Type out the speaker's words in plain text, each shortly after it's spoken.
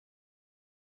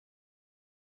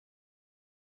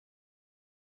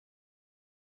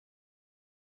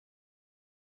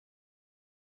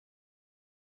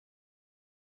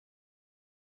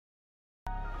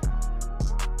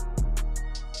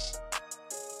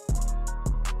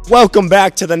Welcome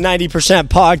back to the 90%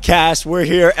 podcast. We're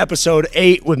here, episode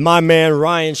 8, with my man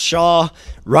Ryan Shaw.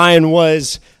 Ryan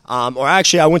was, I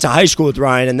went to high school with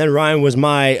Ryan, and then Ryan was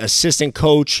my assistant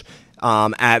coach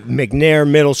at McNair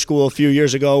Middle School a few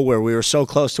years ago, where we were so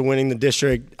close to winning the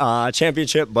district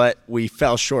championship, but we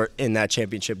fell short in that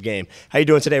championship game. How you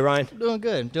doing today, Ryan? Doing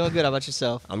good. How about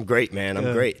yourself? I'm great, man.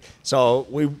 I'm great. So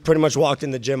we pretty much walked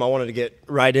in the gym. I wanted to get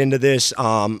right into this.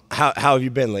 How have you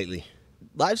been lately?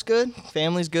 Life's good.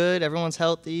 Family's good. Everyone's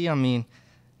healthy. I mean,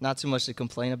 not too much to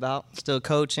complain about. Still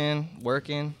coaching,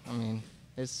 working. I mean,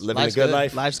 it's living a good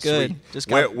life. Life's good. Just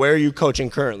where are you coaching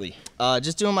currently?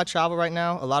 Just doing my travel right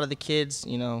now. A lot of the kids,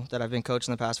 that I've been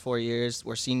coaching the past 4 years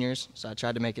were seniors, so I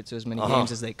tried to make it to as many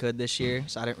games as they could this year.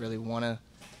 So I didn't really want to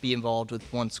be involved with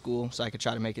one school, so I could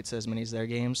try to make it to as many as their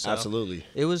games. So Absolutely.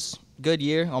 It was a good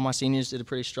year. All my seniors did a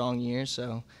pretty strong year,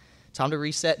 so time to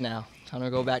reset now. Time to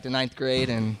go back to 9th grade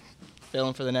and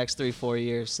filling for the next 3-4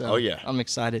 years. So I'm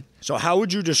excited. So how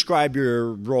would you describe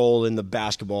your role in the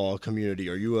basketball community?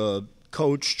 Are you a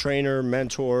coach, trainer,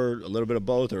 mentor, a little bit of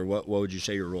both, or what would you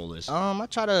say your role is? I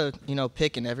try to,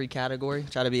 pick in every category.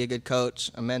 Try to be a good coach,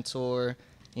 a mentor.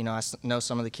 I know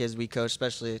some of the kids we coach,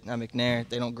 especially at McNair,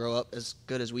 they don't grow up as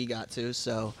good as we got to.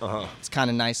 So it's kind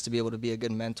of nice to be able to be a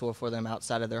good mentor for them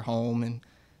outside of their home. And,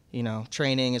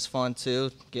 training is fun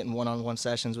too. Getting one-on-one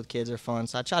sessions with kids are fun.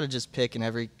 So I try to just pick in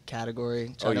every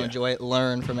category. Try to enjoy it,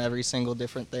 learn from every single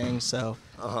different thing. So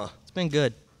it's been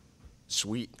good.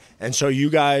 Sweet. And so you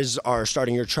guys are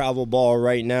starting your travel ball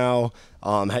right now.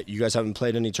 You guys haven't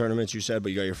played any tournaments, you said,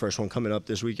 but you got your first one coming up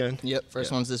this weekend? Yep,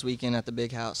 first one's this weekend at the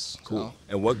Big House. Cool. So.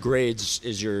 And what grades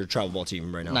is your travel ball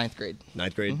team right now? 9th grade.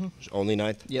 9th grade? Only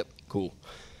 9th? Yep. Cool.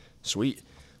 Sweet.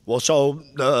 Well, so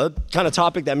the kind of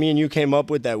topic that me and you came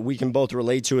up with that we can both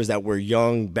relate to is that we're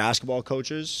young basketball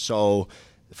coaches. So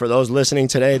for those listening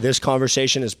today, this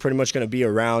conversation is pretty much going to be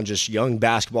around just young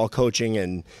basketball coaching,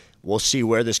 and we'll see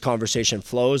where this conversation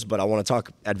flows. But I want to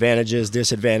talk advantages,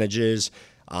 disadvantages,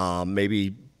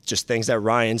 maybe just things that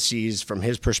Ryan sees from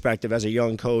his perspective as a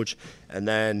young coach. And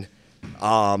then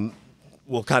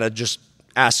we'll kind of just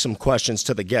ask some questions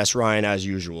to the guest, Ryan, as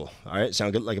usual. All right?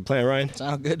 Sound good like a plan, Ryan?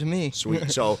 Sound good to me. Sweet.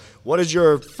 So what is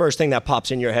your first thing that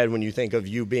pops in your head when you think of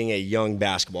you being a young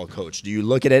basketball coach? Do you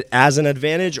look at it as an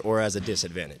advantage or as a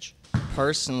disadvantage?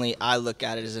 Personally, I look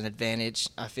at it as an advantage.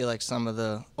 I feel like some of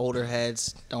the older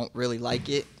heads don't really like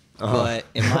it. But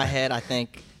in my head, I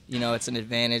think, it's an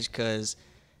advantage because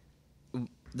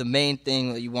the main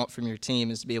thing that you want from your team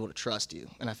is to be able to trust you.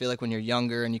 And I feel like when you're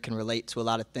younger and you can relate to a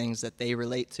lot of things that they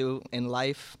relate to in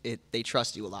life, they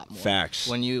trust you a lot more. Facts.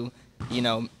 When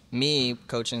me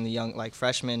coaching the young, like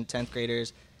freshmen, 10th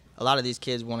graders, a lot of these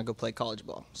kids want to go play college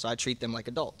ball. So I treat them like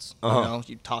adults.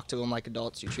 You talk to them like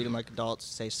adults, you treat them like adults,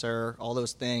 say sir, all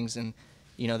those things. And,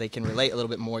 they can relate a little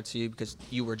bit more to you because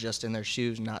you were just in their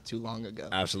shoes not too long ago.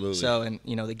 Absolutely. So, and,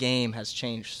 the game has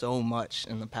changed so much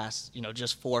in the past,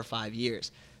 just 4 or 5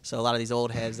 years. So a lot of these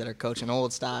old heads that are coaching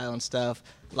old style and stuff,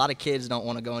 a lot of kids don't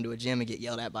want to go into a gym and get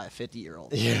yelled at by a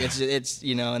 50-year-old. Yeah. Like it's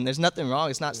and there's nothing wrong.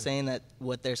 It's not saying that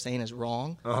what they're saying is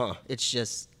wrong. It's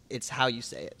just, it's how you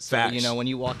say it. So, Facts. when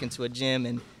you walk into a gym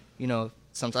and,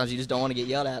 sometimes you just don't want to get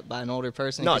yelled at by an older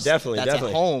person. No, definitely. At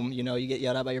home, you get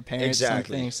yelled at by your parents.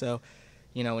 Exactly. Something. So,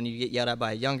 when you get yelled at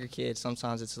by a younger kid,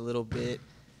 sometimes it's a little bit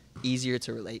easier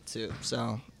to relate to.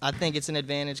 So I think it's an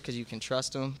advantage because you can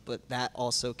trust them, but that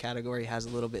also category has a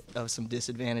little bit of some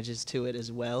disadvantages to it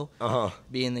as well.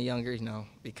 Being the younger,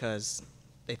 because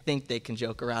they think they can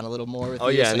joke around a little more with you.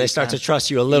 Yeah, so and they start to trust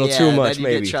you a little too much, you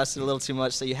maybe. get trusted a little too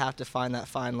much, so you have to find that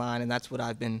fine line, and that's what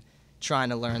I've been trying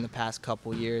to learn the past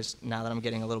couple years now that I'm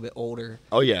getting a little bit older.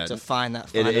 To find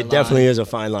that fine line. It definitely is a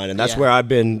fine line, and that's Yeah. where I've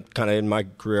been kind of in my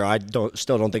career. I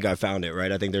still don't think I found it,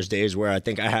 right? I think there's days where I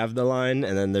think I have the line,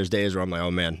 and then there's days where I'm like,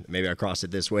 oh man, maybe I crossed it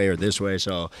this way or this way.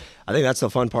 So I think that's the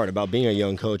fun part about being a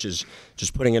young coach is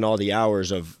just putting in all the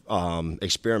hours of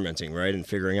experimenting, right, and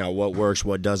figuring out what works,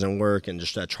 what doesn't work, and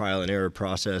just that trial and error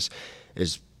process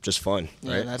is just fun,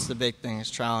 right? Yeah, that's the big thing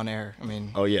is trial and error. I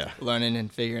mean, learning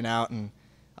and figuring out, and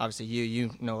obviously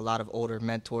you know a lot of older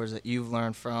mentors that you've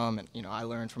learned from, and I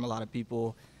learned from a lot of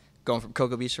people going from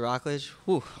Cocoa Beach to Rockledge.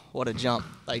 Whew, what a jump!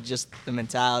 Like just the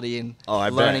mentality and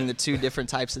learning the two different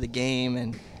types of the game.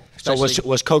 And so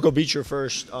was Cocoa Beach your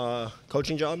first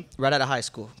coaching job? Right out of high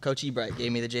school, Coach Ebright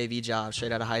gave me the JV job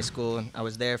straight out of high school, and I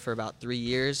was there for about 3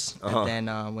 years. And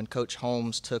then when Coach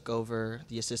Holmes took over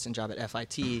the assistant job at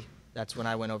FIT, that's when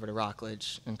I went over to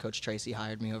Rockledge, and Coach Tracy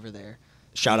hired me over there.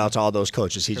 Shout out to all those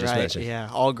coaches he just mentioned. Yeah,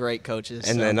 all great coaches.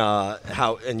 And then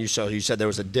you said there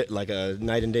was a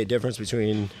night and day difference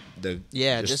between the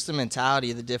just the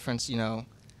mentality, the difference.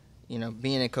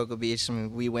 being at Cocoa Beach, I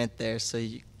mean, we went there, so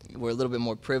we're a little bit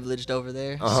more privileged over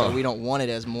there. So we don't want it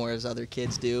as more as other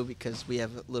kids do because we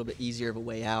have a little bit easier of a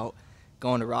way out.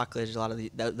 Going to Rockledge, a lot of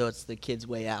that's the kids'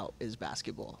 way out is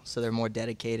basketball. So they're more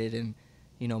dedicated and,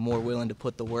 more willing to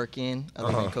put the work in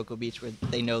other than Cocoa Beach where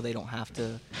they know they don't have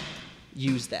to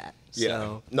use that. Yeah.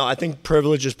 So, no, I think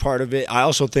privilege is part of it. I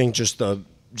also think just the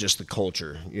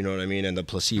culture, you know what I mean, and the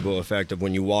placebo effect of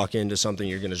when you walk into something,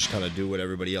 you're going to just kind of do what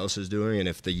everybody else is doing, and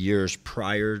if the years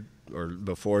prior or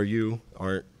before you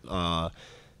aren't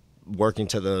working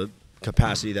to the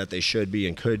capacity that they should be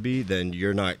and could be, then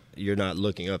you're not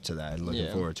looking up to that and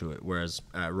looking forward to it. Whereas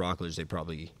at Rockledge, they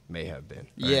probably may have been.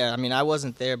 Right? Yeah, I mean, I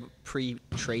wasn't there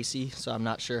pre-Tracy, so I'm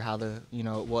not sure how it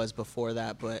was before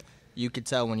that, but you could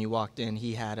tell when you walked in,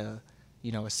 he had a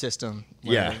system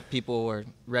where people were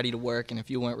ready to work, and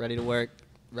if you weren't ready to work,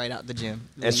 right out the gym.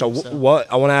 And so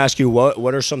what I want to ask you,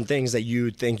 what are some things that you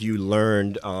think you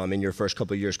learned in your first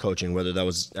couple of years coaching, whether that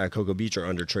was at Cocoa Beach or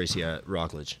under Tracy at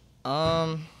Rockledge?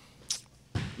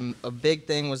 A big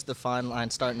thing was the fine line,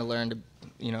 starting to learn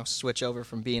to, switch over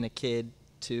from being a kid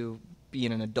to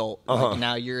being an adult. Like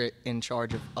now you're in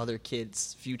charge of other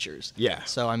kids' futures. Yeah.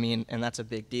 So, I mean, and that's a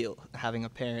big deal. Having a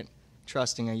parent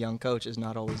trusting a young coach is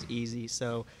not always easy.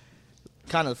 So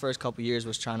kind of the first couple of years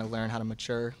was trying to learn how to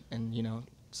mature. And,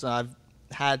 so I've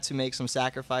had to make some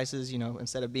sacrifices.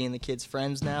 Instead of being the kids'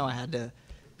 friends now, I had to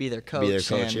be their coach. Be their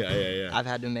coach, and yeah. I've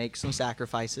had to make some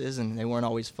sacrifices, and they weren't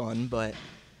always fun, but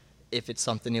if it's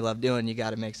something you love doing, you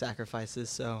got to make sacrifices.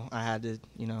 So I had to,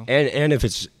 And if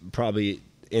it's probably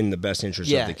in the best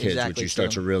interest of the kids, exactly. which you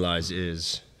start to realize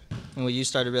is. And when you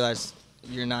start to realize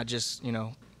you're not just,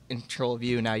 in control of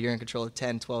you, now you're in control of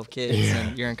 10, 12 kids,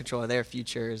 and you're in control of their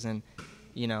futures. And,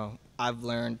 I've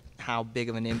learned how big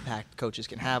of an impact coaches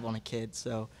can have on a kid.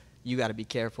 So you got to be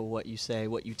careful what you say,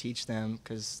 what you teach them,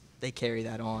 because they carry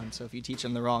that on. So if you teach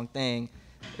them the wrong thing,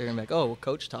 they're gonna be like, oh, well,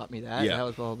 coach taught me that. Yeah. That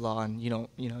was blah, blah, blah. And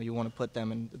you want to put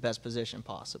them in the best position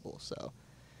possible. So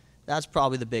that's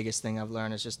probably the biggest thing I've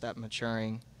learned is just that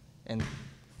maturing and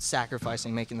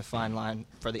sacrificing, making the fine line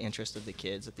for the interest of the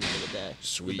kids at the end of the day.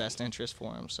 Sweet. The best interest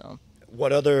for them. So.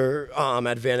 What other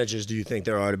advantages do you think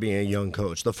there are to being a young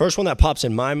coach? The first one that pops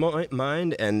in my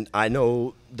mind, and I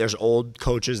know there's old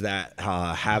coaches that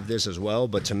have this as well,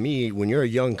 but to me, when you're a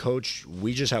young coach,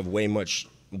 we just have way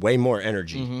more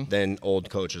energy than old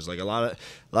coaches. Like a lot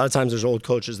of times there's old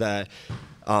coaches that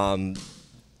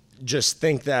just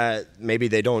think that maybe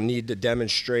they don't need to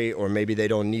demonstrate or maybe they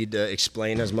don't need to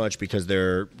explain as much because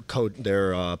they're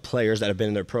players that have been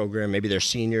in their program. Maybe their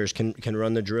seniors can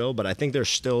run the drill, but I think there's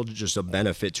still just a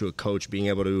benefit to a coach being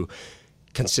able to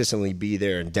consistently be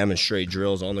there and demonstrate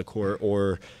drills on the court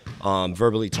or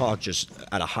verbally talk just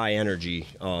at a high energy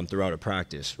throughout a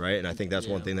practice, right? And I think that's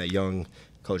one thing that young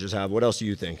coaches have. What else do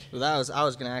you think? Well, I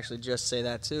was going to actually just say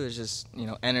that too, is just,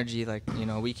 energy. Like,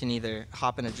 we can either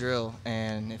hop in a drill,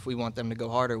 and if we want them to go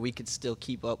harder, we could still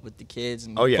keep up with the kids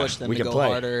and push them to go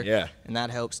harder. Yeah. And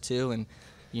that helps too. And,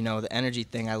 the energy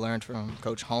thing I learned from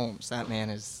Coach Holmes. That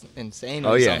man is insane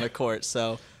when he's on the court.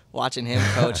 So watching him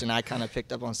coach, and I kind of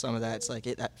picked up on some of that. It's like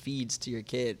that feeds to your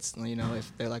kids.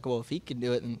 If they're like, well, if he can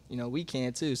do it, then, we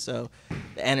can too. So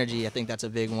the energy, I think that's a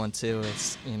big one too.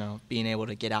 It's, being able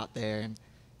to get out there and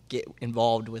get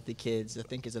involved with the kids, I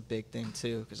think is a big thing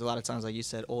too, because a lot of times, like you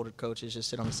said, older coaches just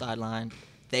sit on the sideline.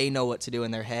 They know what to do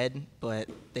in their head, but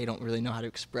they don't really know how to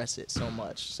express it so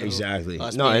much. So exactly.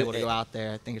 Us being able to go out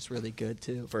there, I think it's really good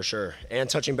too. For sure. And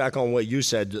touching back on what you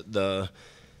said,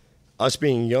 us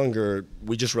being younger,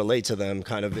 we just relate to them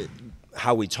kind of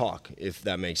how we talk, if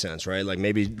that makes sense, right? Like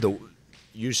maybe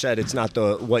you said it's not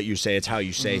what you say, it's how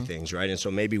you say things, right? And so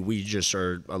maybe we just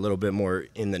are a little bit more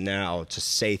in the now to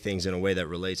say things in a way that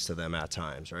relates to them at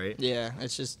times, right? Yeah,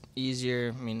 it's just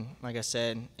easier. I mean, like I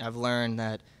said, I've learned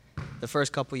that the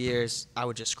first couple years I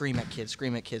would just scream at kids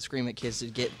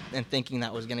to get, and thinking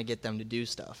that was going to get them to do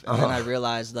stuff. And then I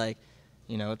realized, like,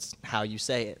 it's how you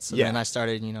say it. So then I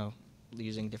started,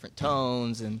 using different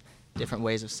tones and different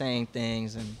ways of saying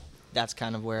things, and that's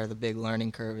kind of where the big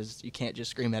learning curve is. You can't just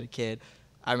scream at a kid.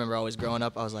 I remember always growing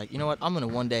up, I was like, you know what, I'm going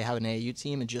to one day have an AAU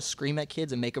team and just scream at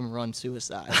kids and make them run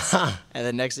suicides. And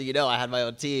then next thing you know, I had my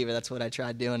own team, and that's what I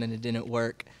tried doing, and it didn't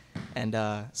work. And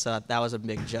so that was a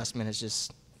big adjustment. It's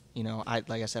just, like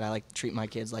I said, I like to treat my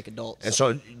kids like adults. And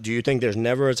so do you think there's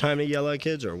never a time to yell at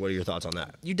kids, or what are your thoughts on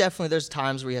that? There's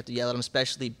times where you have to yell at them,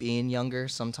 especially being younger.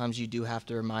 Sometimes you do have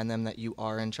to remind them that you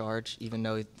are in charge, even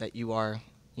though that you are,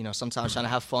 sometimes trying to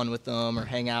have fun with them or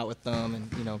hang out with them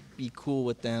and, be cool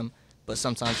with them. But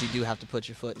sometimes you do have to put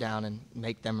your foot down and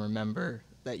make them remember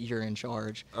that you're in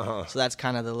charge. So that's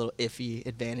kind of the little iffy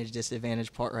advantage,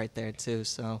 disadvantage part right there too.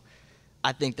 So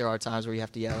I think there are times where you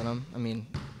have to yell at them. I mean,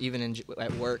 even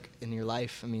at work in your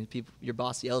life, I mean, your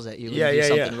boss yells at you when you do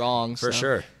something wrong. For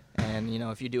sure. And,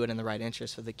 if you do it in the right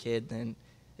interest for the kid, then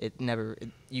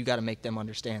you got to make them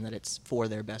understand that it's for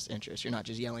their best interest. You're not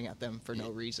just yelling at them for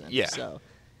no reason. Yeah. So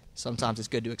sometimes it's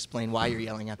good to explain why you're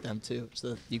yelling at them too,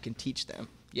 so that you can teach them.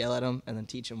 Yell at them and then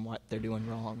teach them what they're doing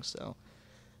wrong. So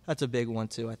that's a big one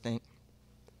too, I think.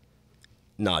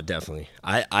 No, definitely.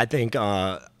 I think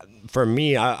for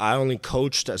me, I only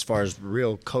coached as far as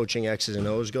real coaching X's and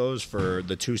O's goes for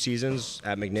the 2 seasons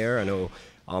at McNair. I know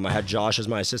I had Josh as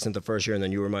my assistant the first year, and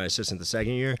then you were my assistant the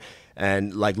second year.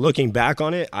 And like looking back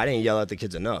on it, I didn't yell at the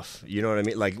kids enough. You know what I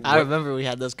mean? Like I remember we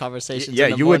had those conversations. Yeah,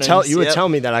 in the you mornings. would tell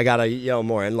me that I gotta yell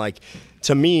more. And like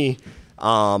to me,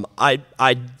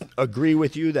 I agree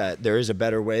with you that there is a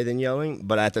better way than yelling,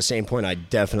 but at the same point, I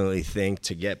definitely think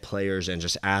to get players and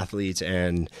just athletes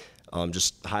and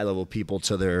just high level people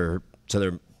to their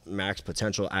max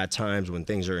potential at times when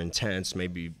things are intense,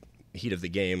 maybe heat of the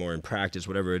game or in practice,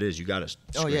 whatever it is, you gotta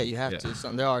scream. Oh yeah, you have to.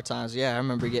 There are times. Yeah, I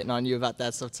remember getting on you about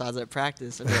that sometimes at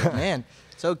practice. I'm like, man,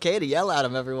 it's okay to yell at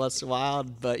them every once in a while,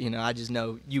 but I just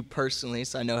know you personally,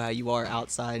 so I know how you are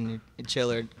outside, and you're a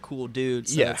chiller, cool dude.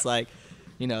 So it's like,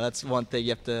 that's one thing you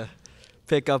have to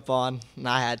pick up on, and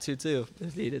I had to too.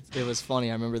 It was funny.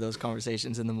 I remember those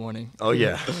conversations in the morning. Oh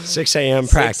yeah, 6 a.m.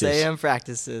 practice. 6 a.m.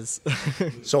 practices.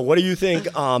 So what do you think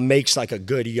makes like a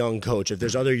good young coach? If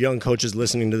there's other young coaches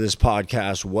listening to this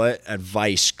podcast, what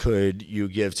advice could you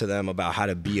give to them about how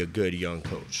to be a good young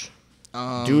coach?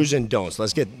 Do's and don'ts.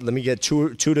 Let me get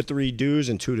two to three do's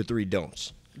and 2 to 3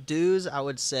 don'ts. Do's, I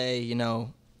would say,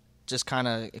 just kind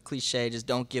of a cliche, just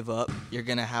don't give up. You're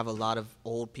going to have a lot of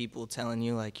old people telling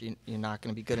you, like, you're not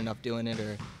going to be good enough doing it,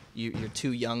 or you're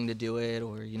too young to do it,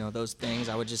 or, those things.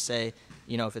 I would just say,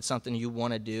 if it's something you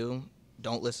want to do,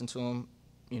 don't listen to them.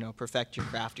 Perfect your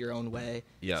craft your own way.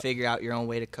 Yeah. Figure out your own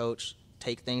way to coach.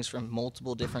 Take things from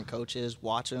multiple different coaches.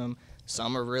 Watch them.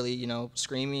 Some are really,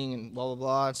 screaming and blah, blah,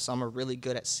 blah. Some are really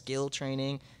good at skill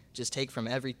training. Just take from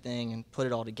everything and put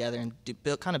it all together and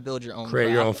kind of build your own Create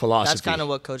craft. your own philosophy. That's kind of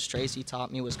what Coach Tracy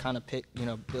taught me, was kind of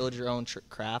build your own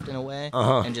craft in a way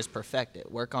and just perfect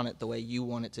it. Work on it the way you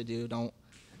want it to do. Don't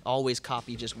always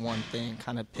copy just one thing.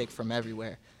 Kind of pick from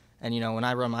everywhere. And, when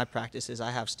I run my practices,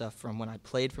 I have stuff from when I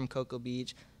played from Cocoa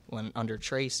Beach, when under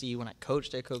Tracy, when I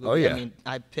coached at Cocoa Beach. Yeah. I mean,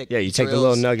 I pick you take the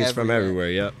little nuggets from everywhere,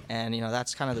 yep. And,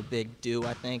 that's kind of the big do,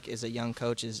 I think, as a young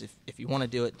coach, is if you want to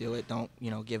do it, do it. Don't,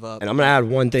 give up. And I'm going to add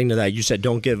one thing to that. You said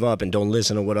don't give up and don't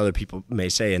listen to what other people may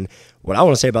say. And what I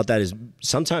want to say about that is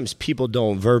sometimes people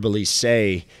don't verbally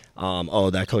say,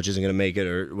 that coach isn't going to make it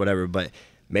or whatever, but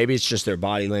maybe it's just their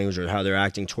body language or how they're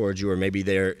acting towards you, or maybe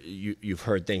you've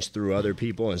heard things through other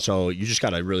people, and so you just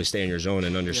got to really stay in your zone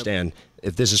and understand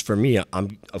if this is for me.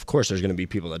 Of course there's going to be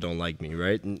people that don't like me,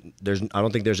 right? And I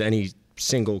don't think there's any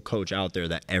single coach out there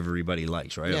that everybody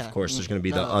likes, right? Yeah. Of course there's going to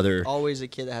be the other. Always a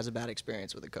kid that has a bad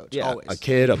experience with a coach. Yeah, always. A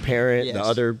kid, a parent, Yes. The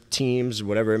other teams,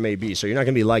 whatever it may be. So you're not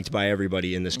going to be liked by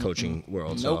everybody in this coaching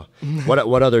world. Nope. So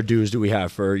what other do's do we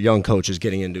have for young coaches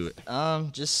getting into it?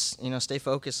 Just stay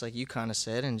focused, like you kind of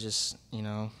said, and just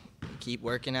keep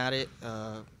working at it.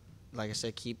 Like I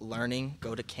said, keep learning.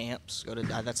 Go to camps.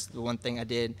 That's the one thing I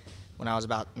did when I was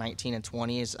about 19 and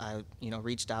 20. Is I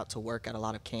reached out to work at a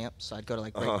lot of camps. So I'd go to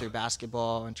like Breakthrough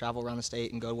Basketball and travel around the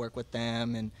state and go work with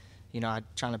them, and I'd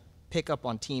trying to pick up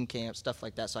on team camps, stuff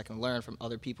like that, so I can learn from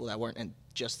other people that weren't in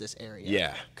just this area.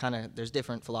 Yeah. Kind of, there's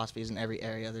different philosophies in every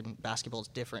area. Basketball is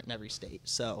different in every state.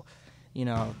 So,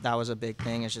 that was a big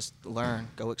thing, is just learn,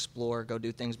 go explore, go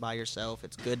do things by yourself.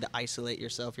 It's good to isolate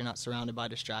yourself. You're not surrounded by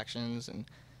distractions, and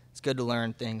it's good to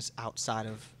learn things outside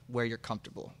of where you're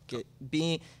comfortable.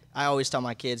 I always tell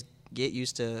my kids, get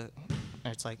used to,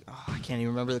 it's like, I can't even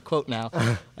remember the quote now.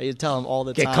 I used to tell them all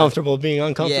the time. Get comfortable being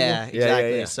uncomfortable? Yeah,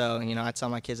 exactly. Yeah. So, I tell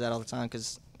my kids that all the time,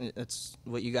 because it's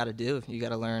what you got to do. You got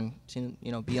to learn to,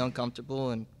 be uncomfortable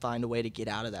and find a way to get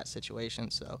out of that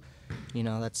situation. So,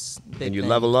 that's a big And you thing.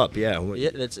 level up, yeah.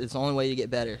 Yeah, it's the only way you get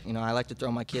better. I like to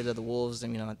throw my kids at the wolves,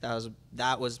 and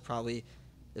that was probably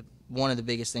one of the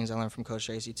biggest things I learned from Coach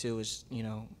Tracy too. Was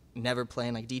never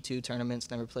playing like D2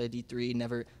 tournaments, never play D3,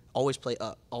 never always play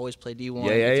up, always play D1.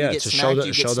 Yeah. If you get To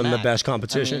smacked, show them the best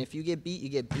competition. I mean, if you get beat, you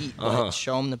get beat. But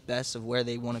show them the best of where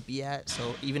they want to be at.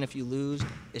 So even if you lose,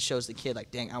 it shows the kid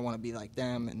like, dang, I want to be like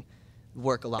them, and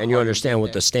work a lot. And you harder to understand get what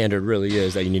there. the standard really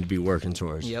is that you need to be working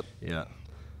towards. Yep. Yeah.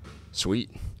 Sweet.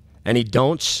 Any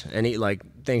don'ts? Any like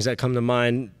things that come to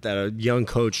mind that a young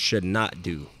coach should not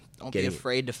do? Don't be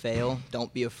afraid to fail.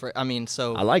 Don't be afraid. I mean,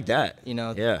 so I like that.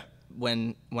 Yeah.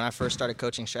 When I first started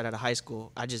coaching straight out of high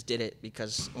school, I just did it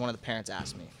because one of the parents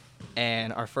asked me.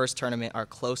 And our first tournament, our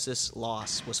closest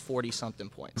loss was 40-something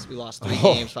points. We lost 3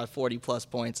 games by 40-plus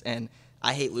points, and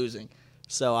I hate losing.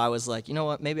 So I was like, you know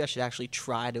what, maybe I should actually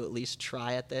try to at least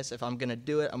try at this. If I'm going to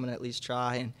do it, I'm going to at least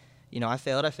try. And, I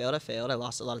failed. I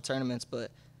lost a lot of tournaments,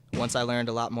 but once I learned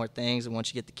a lot more things, and once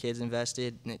you get the kids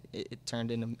invested, it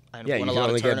turned into I won a lot of tournaments. Yeah, you can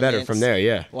only get better from there,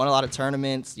 yeah. Won a lot of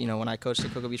tournaments. When I coached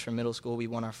at Cocoa Beach for middle school, we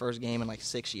won our first game in like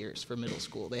 6 years for middle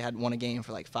school. They had won a game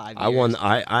for like 5 years.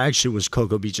 I actually was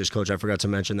Cocoa Beach's coach. I forgot to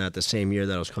mention that the same year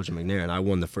that I was coaching McNair, and I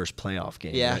won the first playoff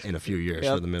game in a few years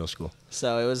for the middle school.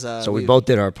 So it was. So we both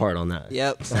did our part on that.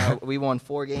 Yep. So we won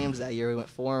 4 games that year. We went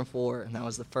 4-4, and that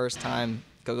was the first time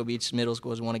Cocoa Beach middle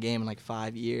school has won a game in like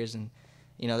 5 years. And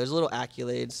there's little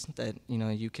accolades that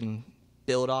you can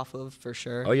build off of for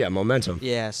sure. Oh yeah, momentum.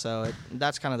 Yeah, so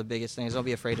that's kind of the biggest thing. Is don't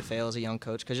be afraid to fail as a young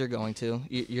coach, because you're going to.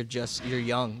 You're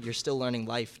young. You're still learning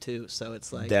life too. So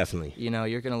it's like definitely.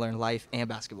 You're going to learn life and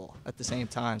basketball at the same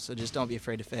time. So just don't be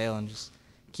afraid to fail and just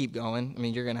keep going. I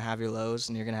mean, you're going to have your lows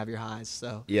and you're going to have your highs.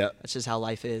 So that's just how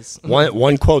life is.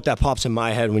 One quote that pops in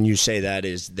my head when you say that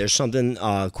is there's something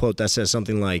quote that says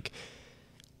something like,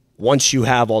 once you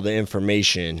have all the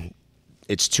information,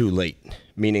 it's too late,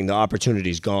 meaning the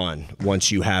opportunity's gone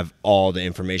once you have all the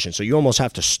information. So you almost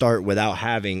have to start without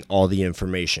having all the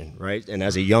information, right? And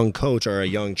as a young coach or a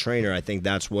young trainer, I think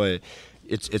that's what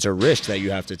it's a risk that you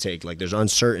have to take. Like there's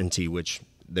uncertainty, which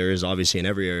there is obviously in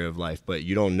every area of life, but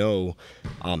you don't know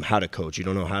how to coach. You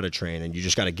don't know how to train, and you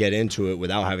just got to get into it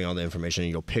without having all the information.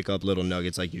 And you'll pick up little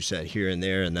nuggets, like you said, here and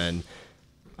there, and then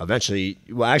eventually,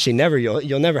 never.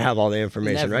 You'll never have all the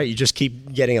information, right? You just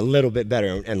keep getting a little bit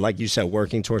better, and like you said,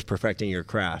 working towards perfecting your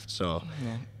craft. So,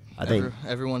 I think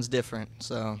everyone's different.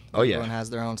 So everyone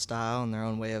has their own style and their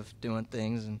own way of doing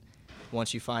things, and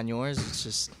once you find yours, it's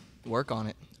just work on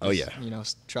it.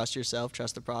 Trust yourself,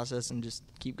 trust the process, and just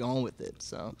keep going with it.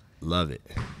 So love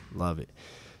it.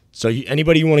 So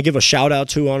anybody you want to give a shout out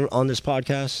to on this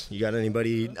podcast? You got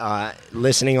anybody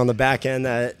listening on the back end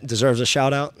that deserves a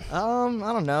shout out? I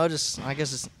don't know. I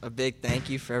guess it's a big thank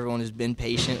you for everyone who's been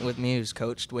patient with me, who's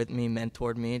coached with me,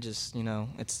 mentored me. Just,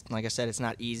 it's like I said, it's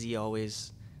not easy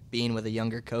always being with a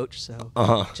younger coach. So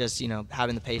just,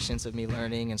 having the patience of me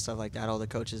learning and stuff like that, all the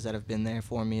coaches that have been there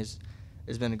for me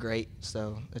has been great.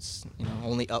 So it's,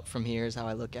 only up from here is how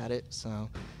I look at it. So.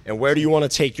 And where do you want to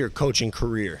take your coaching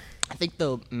career? I think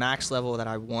the max level that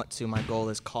I want to, my goal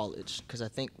is college, because I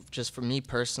think just for me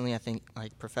personally, I think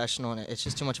like professional, and it's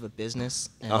just too much of a business.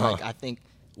 And I think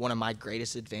one of my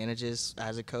greatest advantages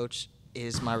as a coach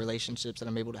is my relationships that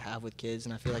I'm able to have with kids.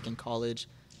 And I feel like in college,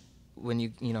 when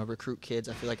you recruit kids,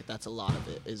 I feel like that's a lot of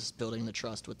it is building the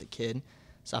trust with the kid.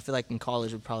 So I feel like in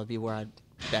college would probably be where I'd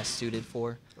best suited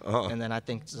for. And then I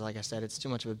think, like I said, it's too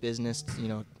much of a business.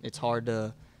 It's hard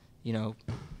to,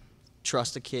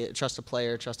 trust a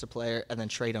player, and then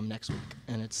trade them next week.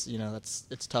 And it's,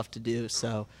 it's tough to do.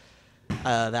 So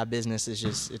that business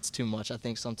is it's too much, I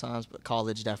think, sometimes. But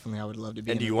college, definitely, I would love to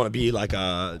be. And do you want to be like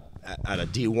at a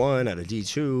D1, at a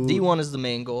D2? D1 is the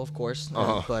main goal, of course.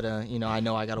 But, I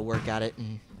know I got to work at it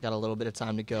and got a little bit of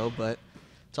time to go. But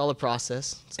it's all a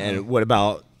process. So. And what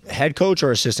about head coach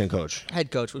or assistant coach? Head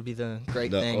coach would be the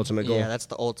great thing. The ultimate goal? Yeah, that's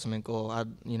the ultimate goal.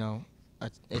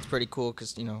 It's pretty cool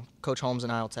because, Coach Holmes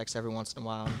and I will text every once in a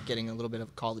while. Getting a little bit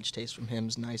of college taste from him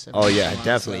is nice.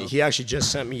 Definitely. So. He actually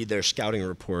just sent me their scouting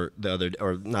report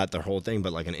or not their whole thing,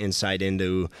 but like an insight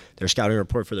into their scouting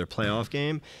report for their playoff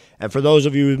game. And for those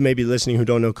of you who may be listening who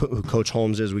don't know who Coach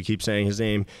Holmes is, we keep saying his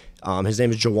name. His name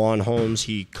is Jawan Holmes.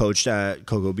 He coached at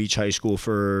Cocoa Beach High School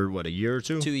for, a year or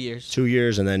two? 2 years. 2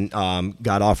 years, and then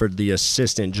got offered the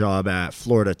assistant job at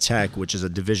Florida Tech, which is a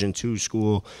Division II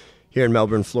school here in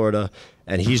Melbourne, Florida,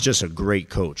 and he's just a great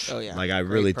coach. Oh, yeah. Like, I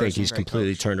really think he's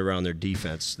completely turned around their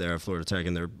defense there at Florida Tech,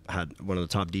 and they had one of the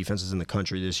top defenses in the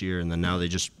country this year, and then now they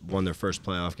just won their first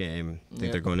playoff game. I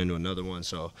think they're going into another one,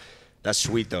 so that's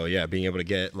sweet, though, being able to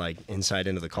get, insight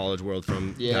into the college world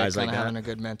from guys like that. Having a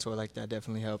good mentor like that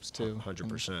definitely helps, too.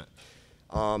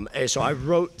 100%. Hey, so I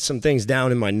wrote some things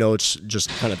down in my notes, just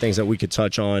kind of things that we could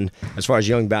touch on as far as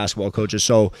young basketball coaches.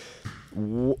 So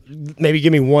maybe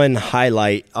give me one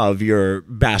highlight of your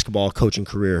basketball coaching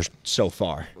career so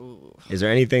far. Ooh. Is there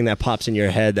anything that pops in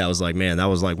your head that was like, man, that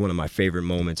was like one of my favorite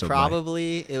moments?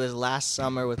 Probably it was last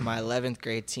summer with my 11th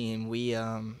grade team. We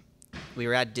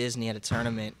were at Disney at a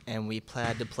tournament, and we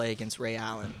had to play against Ray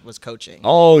Allen, was coaching.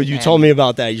 Oh, you told me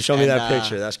about that. You showed me that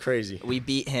picture. That's crazy. We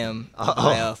beat him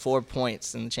by 4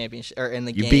 points in the championship or in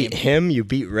the game. You beat him? You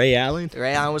beat Ray Allen?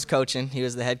 Ray Allen was coaching. He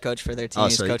was the head coach for their team. He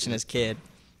was coaching his kid.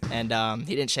 And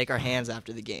he didn't shake our hands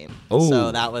after the game. Oh.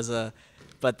 So that was a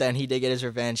But then he did get his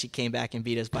revenge. He came back and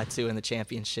beat us by 2 in the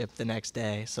championship the next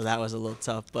day. So that was a little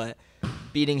tough. But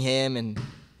beating him, and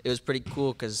it was pretty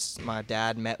cool because my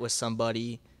dad met with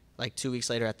somebody like 2 weeks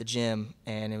later at the gym,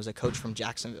 and it was a coach from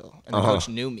Jacksonville. And the coach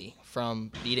knew me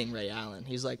from beating Ray Allen.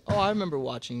 He's like, oh, I remember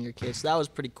watching your kids. So that was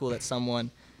pretty cool that someone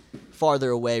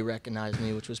farther away recognized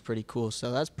me, which was pretty cool.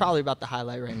 So that's probably about the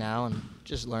highlight right now, and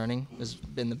just learning has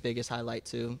been the biggest highlight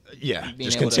too. Yeah,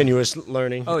 just continuous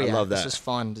learning. Oh yeah, I love that. It's just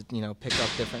fun to pick up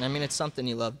different. I mean, it's something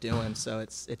you love doing, so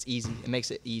it's easy. It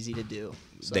makes it easy to do.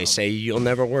 So. They say you'll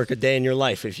never work a day in your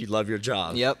life if you love your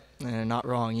job. Yep, and not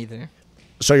wrong either.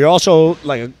 So you're also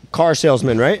like a car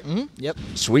salesman, right? Mm-hmm. Yep.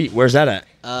 Sweet. Where's that at?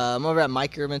 I'm over at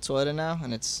Mike Urban Toyota now,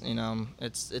 and it's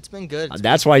been good.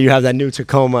 That's why you have that new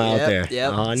Tacoma out there.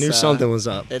 Yep. I knew something was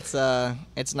up. It's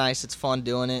nice. It's fun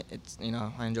doing it. It's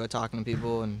I enjoy talking to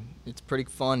people, and it's pretty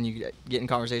fun. You get in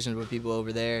conversations with people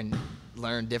over there and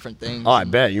learn different things. Oh, I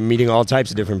bet you're meeting all types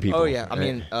of different people. Oh yeah, I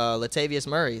mean, Latavius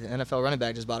Murray, the NFL running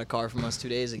back, just bought a car from us 2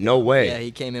 days ago. No way. Yeah,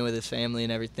 he came in with his family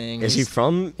and everything. Is he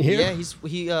from here?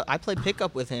 Yeah, I play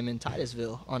pickup with him in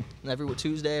Titusville on every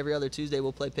other Tuesday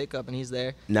we'll play pickup, and he's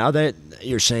there. Now that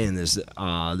you're saying this,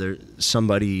 there's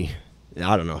somebody.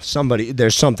 I don't know.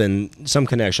 There's some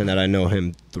connection that I know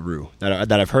him through.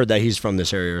 That I've heard that he's from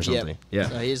this area or something. Yeah,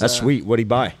 so that's sweet. What'd he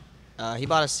buy? He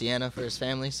bought a Sienna for his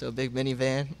family, so a big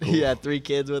minivan. He had 3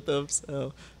 kids with him,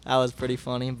 so that was pretty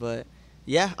funny. But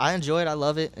yeah, I enjoy it. I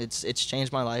love it. It's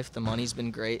changed my life. The money's been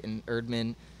great, and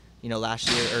Erdman, last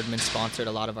year Erdman sponsored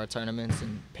a lot of our tournaments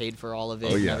and paid for all of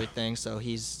it and everything. So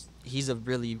he's a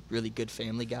really, really good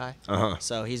family guy.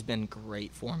 So he's been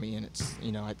great for me, and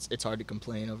it's hard to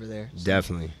complain over there. So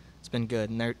Definitely. It's been good,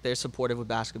 and they're supportive with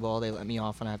basketball. They let me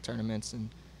off when I have tournaments,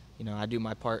 and I do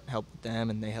my part, help with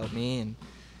them, and they help me, and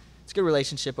it's a good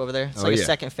relationship over there. It's like a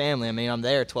second family. I mean, I'm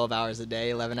there 12 hours a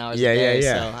day, 11 hours a day.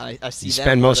 Yeah. So I see you them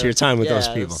spend most of your time with those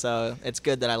people. So it's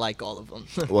good that I like all of them.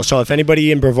 Well, so if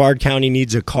anybody in Brevard County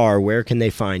needs a car, where can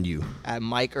they find you? At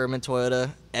Mike Urban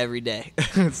Toyota every day,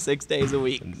 6 days a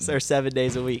week, or 7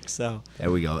 days a week. So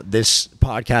there we go. This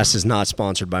podcast is not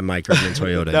sponsored by Mike Urban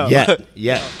Toyota No.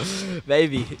 yet.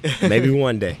 Maybe. Maybe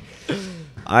one day.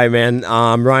 All right, man.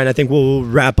 Ryan, I think we'll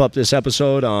wrap up this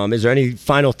episode. Is there any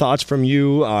final thoughts from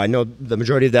you? I know the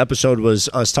majority of the episode was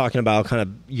us talking about kind of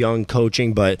young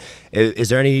coaching, but is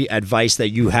there any advice that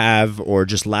you have or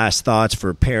just last thoughts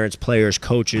for parents, players,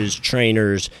 coaches,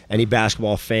 trainers, any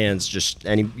basketball fans, just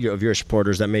any of your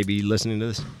supporters that may be listening to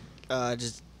this?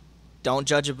 Just don't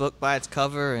judge a book by its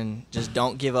cover, and just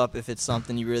don't give up if it's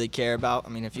something you really care about. I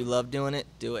mean, if you love doing it,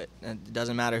 do it. It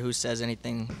doesn't matter who says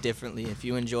anything differently. If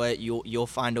you enjoy it, you'll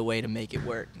find a way to make it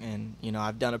work. And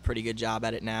I've done a pretty good job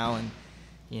at it now,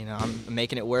 and I'm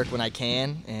making it work when I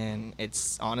can. And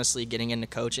it's honestly getting into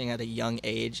coaching at a young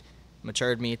age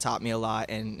matured me, taught me a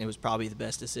lot, and it was probably the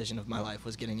best decision of my life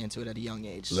was getting into it at a young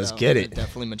age. Let's get it.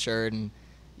 Definitely matured, and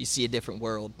you see a different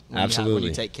world when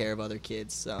you take care of other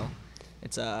kids. So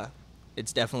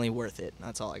it's definitely worth it.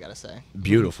 That's all I got to say.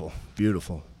 Beautiful.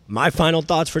 My final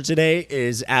thoughts for today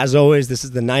is, as always, this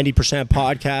is the 90%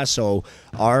 podcast. So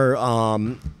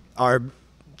our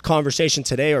conversation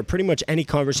today, or pretty much any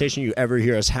conversation you ever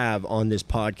hear us have on this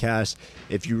podcast,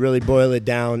 if you really boil it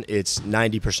down, it's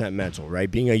 90% mental, right?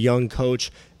 Being a young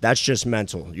coach, that's just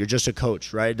mental. You're just a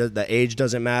coach, right? The age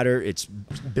doesn't matter. It's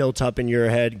built up in your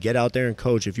head. Get out there and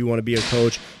coach. If you want to be a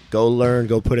coach, go learn,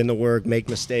 go put in the work, make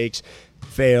mistakes,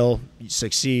 fail,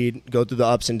 succeed, go through the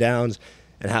ups and downs,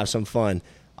 and have some fun.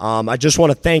 I just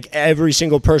want to thank every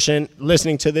single person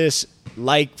listening to this.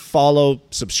 Like, follow,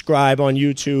 subscribe on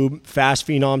YouTube, Fast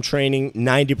Phenom Training,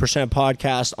 90%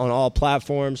 podcast on all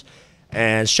platforms.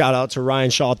 And shout out to Ryan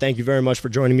Shaw. Thank you very much for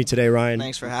joining me today, Ryan.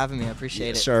 Thanks for having me. I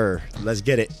appreciate it. Sir, let's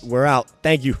get it. We're out.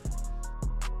 Thank you.